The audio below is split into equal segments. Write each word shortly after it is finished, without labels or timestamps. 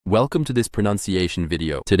Welcome to this pronunciation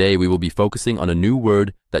video. Today we will be focusing on a new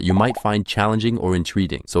word that you might find challenging or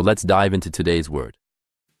intriguing. So let's dive into today's word.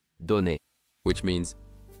 Donné, which means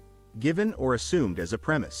given or assumed as a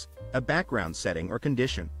premise, a background setting or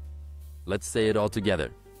condition. let's say it all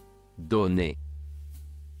together. Donné.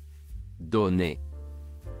 Donné.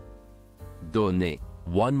 Donné.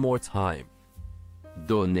 One more time.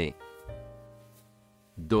 Donné.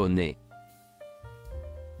 Donné.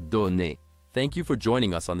 Donné. Thank you for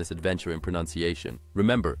joining us on this adventure in pronunciation.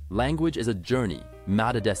 Remember, language is a journey,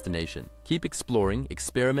 not a destination. Keep exploring,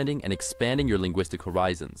 experimenting, and expanding your linguistic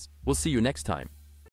horizons. We'll see you next time.